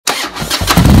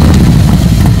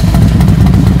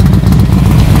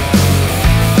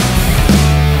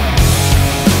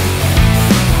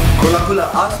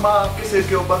आसमान आपके सिर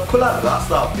के ऊपर, खुला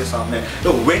रास्ता आपके सामने,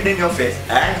 the wind in your face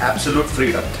and absolute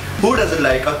freedom. Who doesn't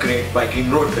like a great biking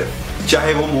road trip?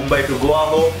 चाहे वो मुंबई टू गोवा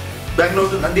हो, बेंगलोर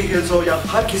टू नंदी हिल्स हो, या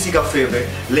हर किसी का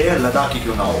फेवरेट लेह लद्दाख ही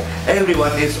क्यों ना हो,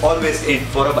 everyone is always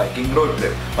in for a biking road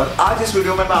trip. और आज इस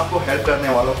वीडियो में मैं आपको हेल्प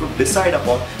करने वाला हूँ to decide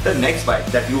upon the next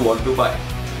bike that you want to buy.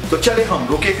 तो चलिए हम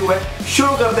रुके क्यों है,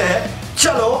 शुरू करते हैं.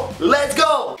 चलो, let's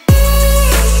go!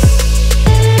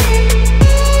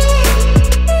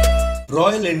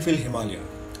 Royal Enfield Himalayan.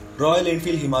 Royal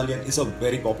Enfield Himalayan is a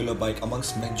very popular bike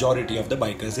amongst majority of the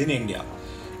bikers in India.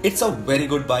 It's a very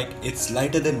good bike. It's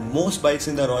lighter than most bikes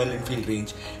in the Royal Enfield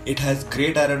range. It has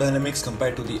great aerodynamics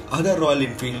compared to the other Royal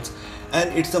Enfields,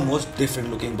 and it's the most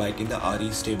different looking bike in the RE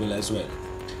stable as well.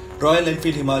 Royal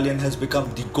Enfield Himalayan has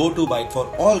become the go-to bike for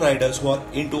all riders who are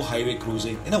into highway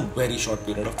cruising in a very short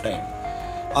period of time.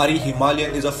 RE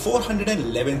Himalayan is a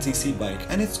 411cc bike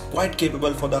and it's quite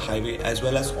capable for the highway as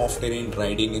well as off-terrain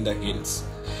riding in the hills.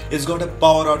 It's got a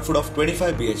power output of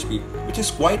 25 bhp, which is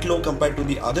quite low compared to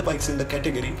the other bikes in the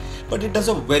category, but it does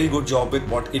a very good job with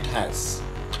what it has.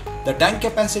 The tank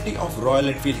capacity of Royal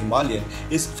Enfield Himalayan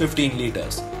is 15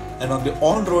 liters, and on the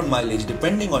on-road mileage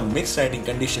depending on mixed riding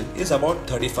condition is about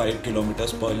 35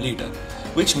 kilometers per liter,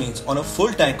 which means on a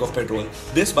full tank of petrol,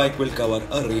 this bike will cover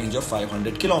a range of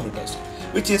 500 kilometers.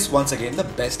 Which is once again the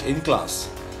best in class.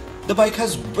 The bike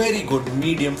has very good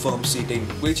medium firm seating,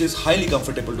 which is highly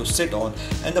comfortable to sit on,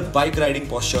 and the bike riding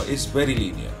posture is very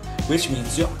linear, which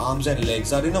means your arms and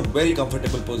legs are in a very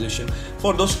comfortable position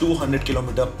for those 200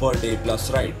 km per day plus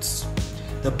rides.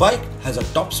 The bike has a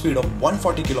top speed of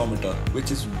 140 km,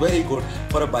 which is very good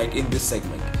for a bike in this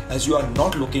segment, as you are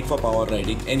not looking for power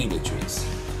riding any which ways.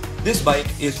 This bike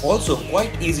is also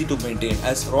quite easy to maintain,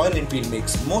 as Royal Enfield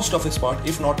makes most of its part,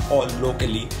 if not all,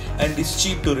 locally, and is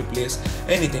cheap to replace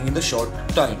anything in the short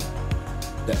time.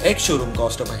 The ex-showroom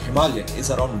cost of a Himalayan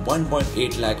is around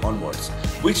 1.8 lakh onwards,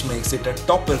 which makes it a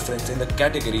top preference in the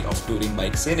category of touring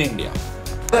bikes in India.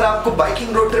 अगर आपको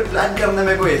biking road trip plan करने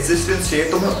में कोई assistance चाहिए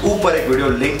तो मैं ऊपर एक वीडियो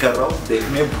लिंक कर रहा हूँ,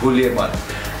 देखने भूलिए मत.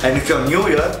 And if you're new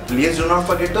here, please do not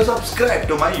forget to subscribe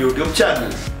to my YouTube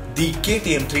channel. The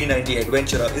KTM 390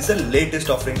 Adventurer is the latest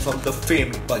offering from the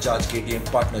famed Bajaj KTM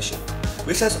partnership,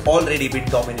 which has already been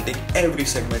dominating every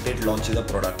segment it launches a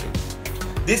product in.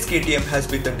 This KTM has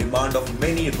been the demand of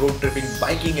many road tripping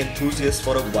biking enthusiasts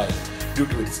for a while due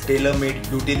to its tailor-made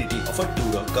utility of a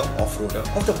tourer come off-roader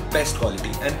of the best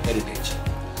quality and heritage.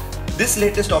 This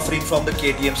latest offering from the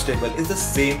KTM stable is the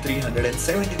same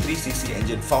 373cc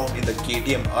engine found in the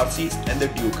KTM RCs and the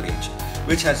Duke range,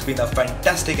 which has been a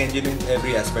fantastic engine in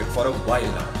every aspect for a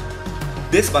while now.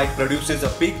 This bike produces a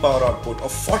peak power output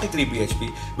of 43 bhp,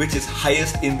 which is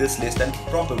highest in this list and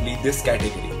probably this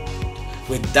category.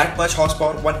 With that much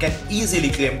horsepower, one can easily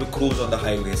claim to cruise on the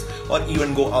highways or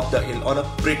even go up the hill on a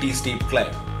pretty steep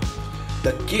climb.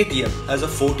 The KTM has a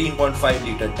 14.5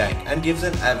 liter tank and gives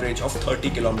an average of 30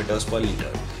 kilometers per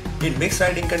liter in mixed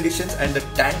riding conditions, and the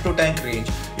tank-to-tank range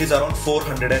is around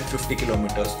 450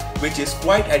 kilometers, which is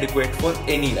quite adequate for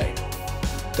any ride.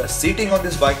 The seating on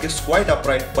this bike is quite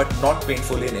upright but not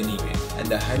painful in any way, and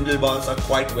the handlebars are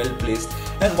quite well placed,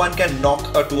 and one can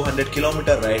knock a 200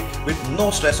 kilometer ride with no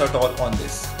stress at all on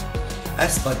this.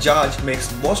 As Bajaj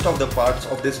makes most of the parts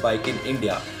of this bike in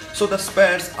India, so the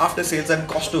spares, after sales and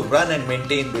cost to run and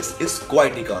maintain this is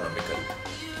quite economical.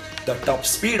 The top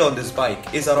speed on this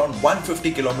bike is around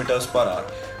 150 km per hour,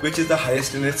 which is the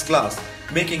highest in its class,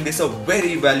 making this a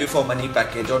very value for money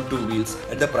package on two wheels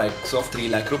at the price of 3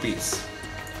 lakh rupees.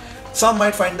 Some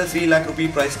might find the 3 lakh rupee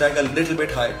price tag a little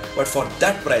bit high, but for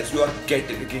that price you are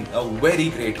getting a very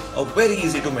great, a very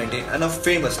easy to maintain and a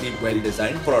famously well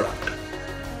designed product.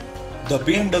 The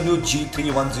BMW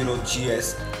G310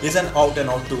 GS is an out and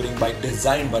out touring bike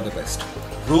designed by the best.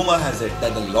 Rumor has it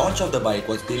that the launch of the bike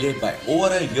was delayed by over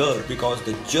a year because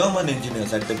the German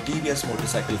engineers at the TVS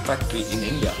motorcycle factory in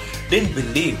India didn't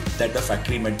believe that the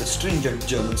factory met the stringent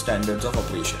German standards of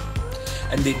operation.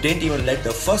 And they didn't even let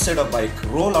the first set of bike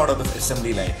roll out of the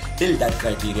assembly line till that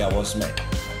criteria was met.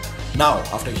 Now,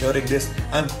 after hearing this,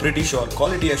 I'm pretty sure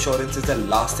quality assurance is the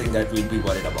last thing that we'll be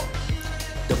worried about.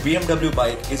 The BMW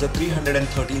bike is a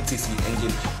 313cc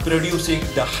engine producing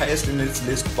the highest in its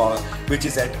list power, which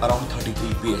is at around 33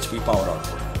 bhp power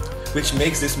output, which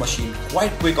makes this machine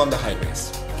quite quick on the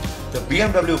highways. The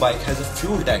BMW bike has a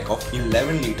fuel tank of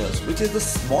 11 liters, which is the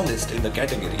smallest in the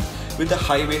category, with a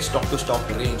highway stop-to-stop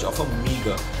range of a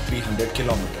meager 300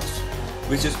 kilometers,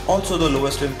 which is also the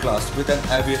lowest in class with an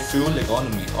average fuel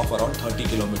economy of around 30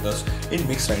 kilometers in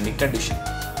mixed riding condition.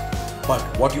 But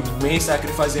what you may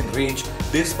sacrifice in range,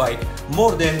 this bike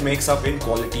more than makes up in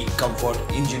quality, comfort,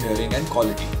 engineering and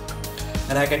quality.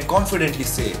 and I can confidently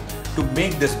say to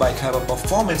make this bike have a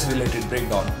performance related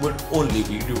breakdown would only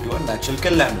be due to a natural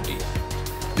calamity.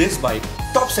 This bike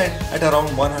tops end at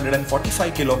around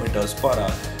 145 km per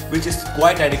hour, which is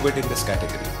quite adequate in this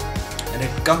category. And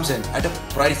it comes in at a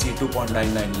pricey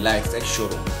 2.99 lakhs ex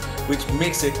showroom, which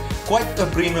makes it quite a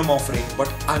premium offering,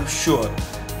 but I'm sure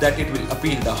that it will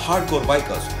appeal the hardcore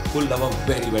bikers who love a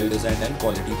very well designed and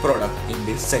quality product in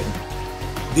this segment.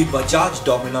 The Bajaj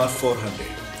Dominar 400.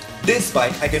 This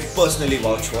bike I can personally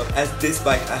vouch for, as this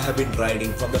bike I have been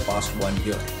riding from the past 1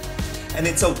 year. And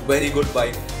it's a very good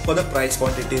bike for the price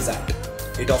point it is at.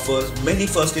 It offers many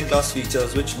first-in-class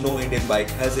features which no Indian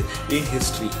bike has in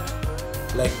history,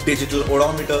 like digital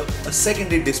odometer, a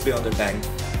secondary display on the tank,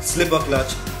 slipper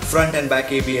clutch, front and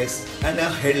back ABS, and a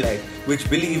headlight which,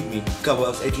 believe me,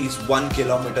 covers at least 1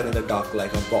 km in the dark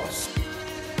like a boss.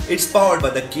 It's powered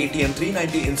by the KTM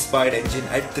 390 inspired engine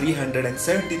at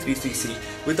 373cc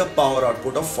with a power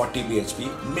output of 40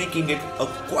 bhp, making it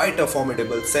quite a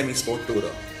formidable semi-sport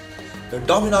tourer. The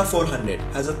Dominar 400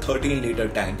 has a 13-litre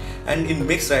tank and in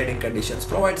mixed riding conditions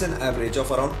provides an average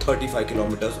of around 35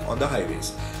 km on the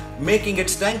highways, making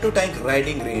its tank-to-tank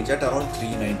riding range at around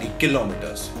 390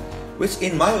 km, which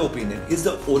in my opinion is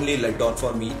the only letdown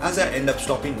for me, as I end up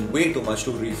stopping way too much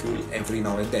to refuel every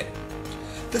now and then.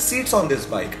 The seats on this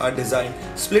bike are designed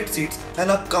split seats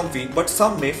and are comfy, but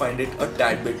some may find it a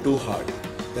tad bit too hard.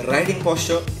 The riding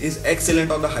posture is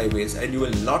excellent on the highways and you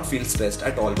will not feel stressed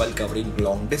at all while covering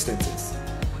long distances.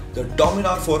 The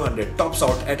Dominar 400 tops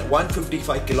out at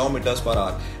 155 km per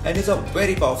hour and is a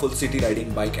very powerful city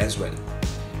riding bike as well.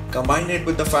 Combine it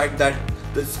with the fact that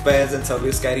the spares and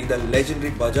service carry the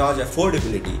legendary Bajaj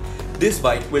affordability, this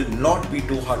bike will not be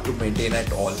too hard to maintain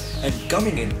at all, and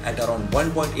coming in at around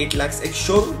 1.8 lakhs ex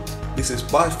showroom, this is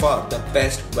by far the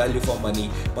best value for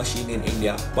money machine in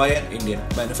India by an Indian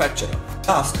manufacturer.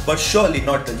 Last but surely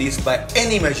not the least by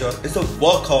any measure is the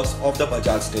workhorse of the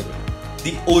Bajaj stable,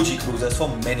 the OG cruisers for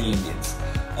many Indians.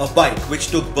 A bike which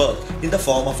took birth in the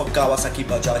form of a Kawasaki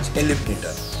Bajaj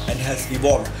Eliminator and has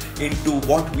evolved into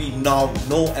what we now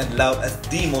know and love as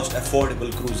the most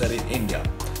affordable cruiser in India,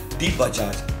 the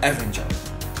Bajaj Avenger.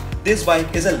 This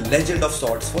bike is a legend of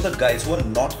sorts for the guys who are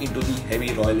not into the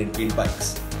heavy Royal Enfield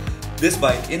bikes. This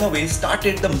bike in a way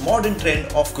started the modern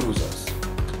trend of cruisers.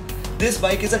 This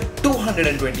bike is a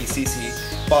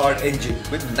 220cc powered engine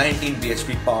with 19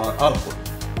 bhp power output.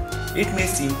 It may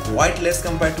seem quite less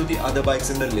compared to the other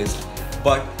bikes in the list,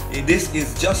 but this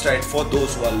is just right for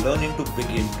those who are learning to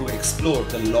begin to explore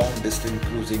the long distance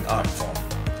cruising art form.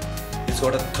 It's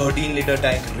got a 13-litre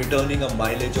tank returning a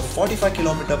mileage of 45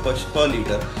 km per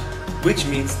litre, which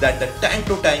means that the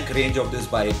tank-to-tank range of this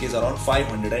bike is around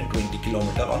 520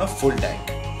 km on a full tank.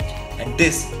 And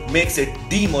this makes it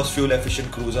the most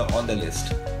fuel-efficient cruiser on the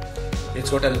list.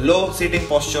 It's got a low seating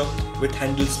posture with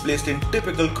handles placed in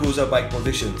typical cruiser bike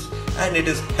positions, and it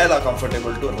is hella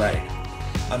comfortable to ride.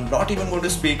 I'm not even going to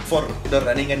speak for the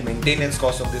running and maintenance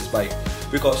cost of this bike,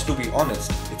 because to be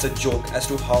honest, it's a joke as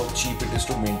to how cheap it is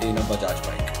to maintain a Bajaj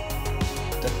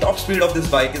bike. The top speed of this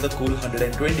bike is a cool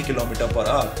 120 km per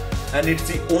hour, and it's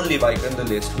the only bike on the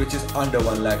list which is under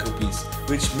 1 lakh rupees,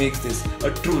 which makes this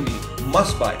a truly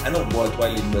must buy and a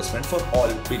worthwhile investment for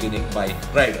all beginning bike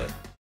riders.